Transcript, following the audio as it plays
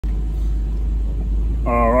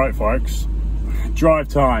All right, folks, drive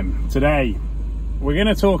time. Today, we're going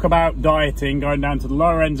to talk about dieting, going down to the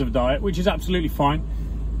lower ends of diet, which is absolutely fine,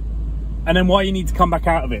 and then why you need to come back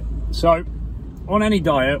out of it. So, on any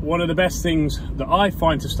diet, one of the best things that I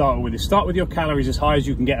find to start with is start with your calories as high as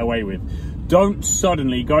you can get away with. Don't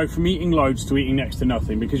suddenly go from eating loads to eating next to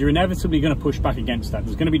nothing, because you're inevitably going to push back against that.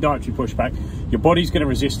 There's going to be dietary pushback. Your body's going to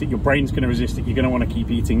resist it. Your brain's going to resist it. You're going to want to keep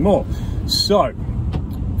eating more. So,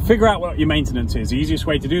 figure out what your maintenance is. The easiest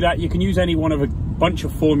way to do that, you can use any one of a bunch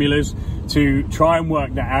of formulas to try and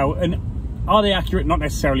work that out. And are they accurate? Not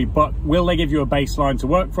necessarily, but will they give you a baseline to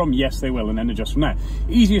work from? Yes, they will, and then adjust from there.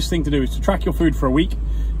 Easiest thing to do is to track your food for a week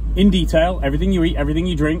in detail, everything you eat, everything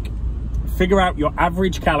you drink. Figure out your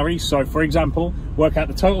average calories. So for example, work out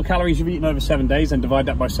the total calories you've eaten over 7 days and divide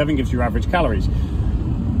that by 7, gives you your average calories.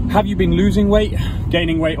 Have you been losing weight,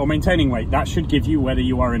 gaining weight, or maintaining weight? That should give you whether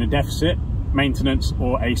you are in a deficit, maintenance,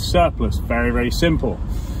 or a surplus. Very, very simple.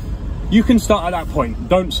 You can start at that point.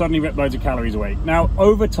 Don't suddenly rip loads of calories away. Now,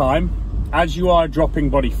 over time, as you are dropping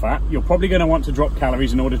body fat, you're probably going to want to drop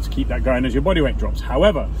calories in order to keep that going as your body weight drops.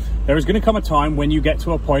 However, there is going to come a time when you get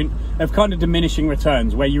to a point of kind of diminishing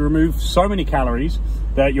returns, where you remove so many calories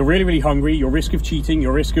that you're really, really hungry. Your risk of cheating,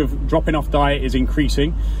 your risk of dropping off diet is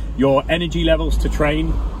increasing. Your energy levels to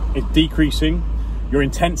train is decreasing. Your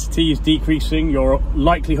intensity is decreasing. Your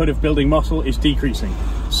likelihood of building muscle is decreasing.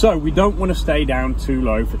 So we don't want to stay down too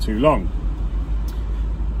low for too long.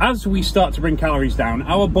 As we start to bring calories down,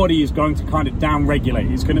 our body is going to kind of down-regulate.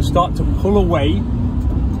 It's going to start to pull away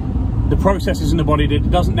the processes in the body that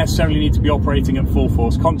doesn't necessarily need to be operating at full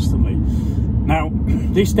force constantly. Now,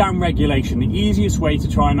 this down-regulation, the easiest way to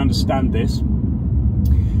try and understand this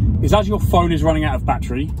is as your phone is running out of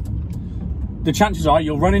battery, the chances are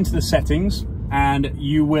you'll run into the settings and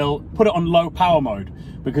you will put it on low power mode,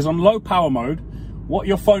 because on low power mode, what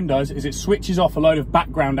your phone does is it switches off a load of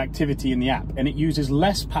background activity in the app, and it uses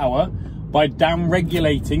less power by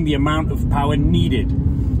down-regulating the amount of power needed.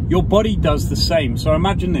 Your body does the same. So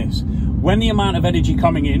imagine this. When the amount of energy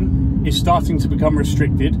coming in is starting to become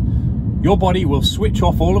restricted, your body will switch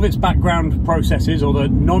off all of its background processes, or the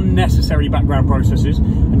non-necessary background processes,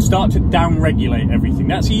 and start to down-regulate everything.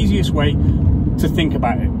 That's the easiest way to think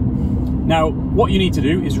about it. Now, what you need to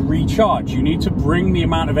do is recharge. You need to bring the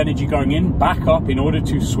amount of energy going in back up in order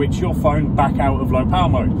to switch your phone back out of low power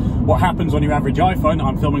mode. What happens on your average iPhone,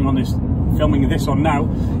 I'm filming this on now,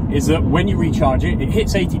 is that when you recharge it, it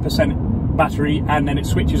hits 80% battery and then it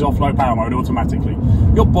switches off low power mode automatically.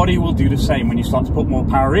 Your body will do the same. When you start to put more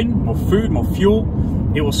power in, more food, more fuel,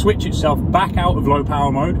 it will switch itself back out of low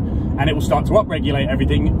power mode, and it will start to upregulate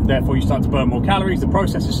everything. Therefore, you start to burn more calories, the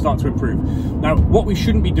processes start to improve. Now, what we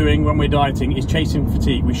shouldn't be doing when we're dieting is chasing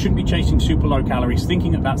fatigue. We shouldn't be chasing super low calories,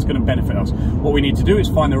 thinking that that's going to benefit us. What we need to do is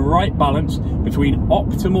find the right balance between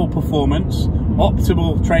optimal performance,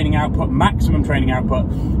 optimal training output, maximum training output,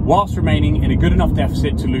 whilst remaining in a good enough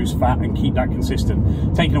deficit to lose fat and keep that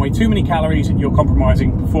consistent. Taking away too many calories, you're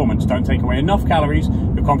compromising performance. Don't take away enough calories,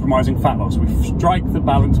 you're compromising fat loss. We strike the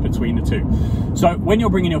balance between the two. So when you're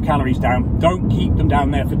bringing your calories down, don't keep them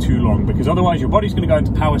down there for too long, because otherwise your body's going to go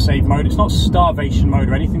into power save mode. It's not starvation mode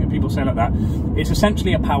or anything that people say like that. It's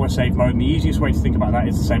essentially a power save mode, and the easiest way to think about that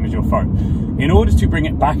is the same as your phone. In order to bring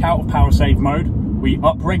it back out of power save mode, we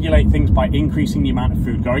upregulate things by increasing the amount of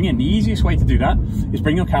food going in. The easiest way to do that is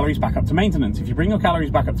bring your calories back up to maintenance. If you bring your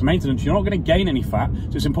calories back up to maintenance, you're not going to gain any fat,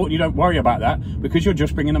 so it's important you don't worry about that, because you're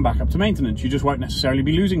just bringing them back up to maintenance. You just won't necessarily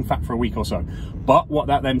be losing fat for a week or so. But what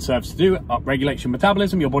that then serves to do, upregulates your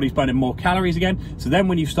metabolism, your body's burning more calories again, so then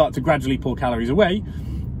when you start to gradually pull calories away,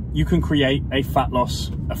 you can create a fat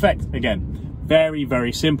loss effect again. Very,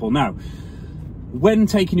 very simple. Now, when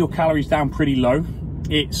taking your calories down pretty low,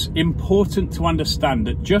 it's important to understand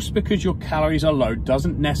that just because your calories are low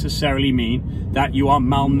doesn't necessarily mean that you are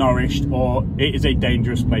malnourished or it is a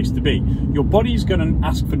dangerous place to be. Your body is going to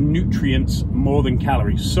ask for nutrients more than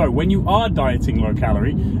calories. So when you are dieting low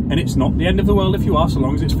calorie, and it's not the end of the world if you are, so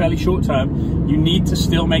long as it's fairly short term, you need to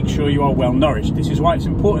still make sure you are well nourished. This is why it's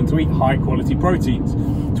important to eat high quality proteins,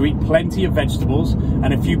 to eat plenty of vegetables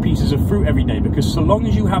and a few pieces of fruit every day, because so long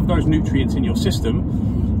as you have those nutrients in your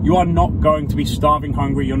system, you are not going to be starving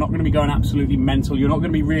hungry. You're not going to be going absolutely mental. You're not going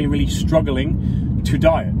to be really, really struggling to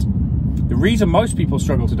diet. The reason most people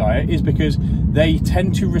struggle to diet is because they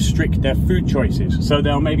tend to restrict their food choices. So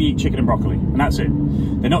they'll maybe eat chicken and broccoli, and that's it.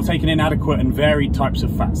 They're not taking in adequate and varied types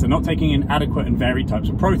of fats. They're not taking in adequate and varied types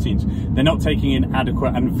of proteins. They're not taking in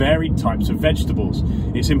adequate and varied types of vegetables.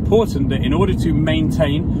 It's important that in order to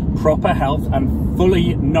maintain proper health and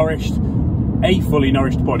fully nourished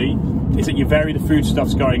body, is that you vary the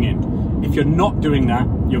foodstuffs going in. If you're not doing that,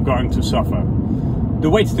 you're going to suffer. the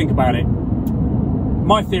way to think about it,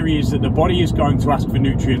 my theory is that the body is going to ask for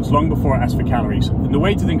nutrients long before it asks for calories. And the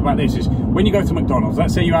way to think about this is, when you go to McDonald's,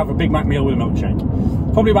 let's say you have a Big Mac meal with a milkshake,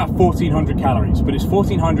 probably about 1,400 calories, but it's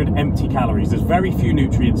 1,400 empty calories. There's very few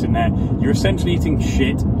nutrients in there. You're essentially eating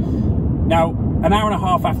shit. Now, an hour and a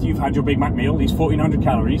half after you've had your Big Mac meal, these 1,400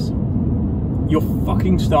 calories, you're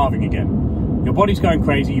fucking starving again. Your body's going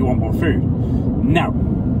crazy, you want more food. Now,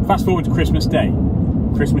 fast forward to Christmas Day.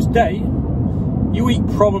 Christmas Day, you eat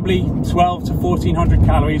probably 1,200 to 1,400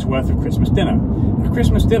 calories worth of Christmas dinner. Now,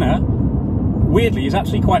 Christmas dinner, weirdly, is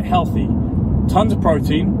actually quite healthy. Tons of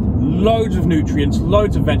protein, loads of nutrients,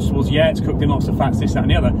 loads of vegetables. Yeah, it's cooked in lots of fats, this, that,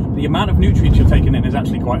 and the other. But the amount of nutrients you're taking in is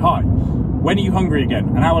actually quite high. When are you hungry again?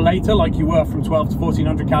 An hour later, like you were from 1,200 to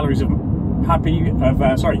 1,400 calories of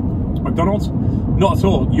McDonald's? Not at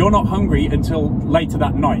all. You're not hungry until later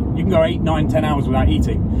that night. You can go 8, 9, 10 hours without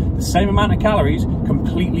eating. The same amount of calories,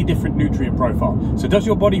 completely different nutrient profile. So does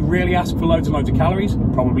your body really ask for loads and loads of calories?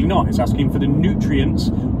 Probably not. It's asking for the nutrients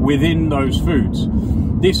within those foods.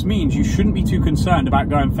 This means you shouldn't be too concerned about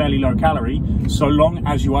going fairly low calorie, so long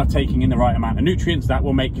as you are taking in the right amount of nutrients. That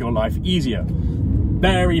will make your life easier.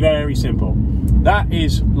 Very, very simple. That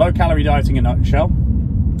is low calorie dieting in a nutshell.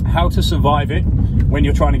 How to survive it when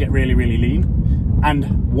you're trying to get really, really lean,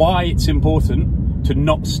 and why it's important to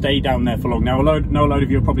not stay down there for long. Now, a load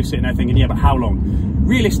of you are probably sitting there thinking, yeah, but how long?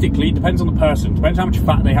 Realistically, it depends on the person. Depends how much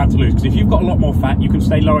fat they have to lose. Because if you've got a lot more fat, you can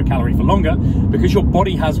stay lower calorie for longer because your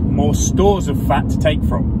body has more stores of fat to take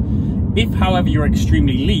from. If, however, you're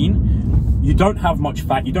extremely lean, you don't have much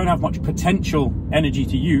fat, you don't have much potential energy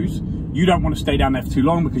to use, you don't want to stay down there for too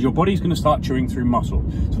long because your body's going to start chewing through muscle.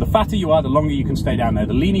 So the fatter you are, the longer you can stay down there.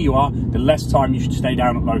 The leaner you are, the less time you should stay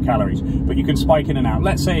down at low calories. But you can spike in and out.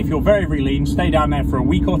 Let's say if you're very, very lean, stay down there for a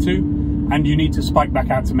week or two, and you need to spike back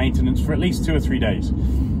out to maintenance for at least 2 or 3 days.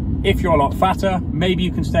 If you're a lot fatter, maybe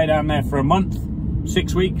you can stay down there for a month,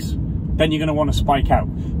 6 weeks, then you're going to want to spike out.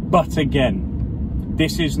 But again,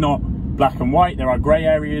 this is not black and white. There are grey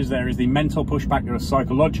areas. There is the mental pushback. There are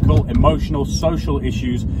psychological, emotional, social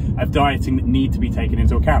issues of dieting that need to be taken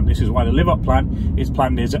into account. This is why the Live Up plan is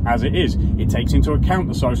planned as it is. It takes into account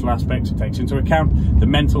the social aspects. It takes into account the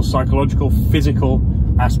mental, psychological, physical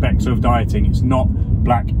aspects of dieting. It's not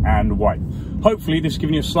black and white. Hopefully this has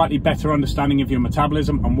given you a slightly better understanding of your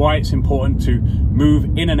metabolism and why it's important to move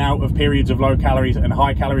in and out of periods of low calories and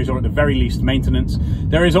high calories, or at the very least maintenance.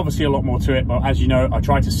 There is obviously a lot more to it, but as you know, I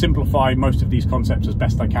try to simplify most of these concepts as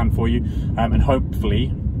best I can for you, and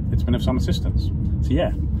hopefully it's been of some assistance. So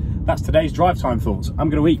yeah, that's today's drive time thoughts. I'm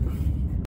going to eat.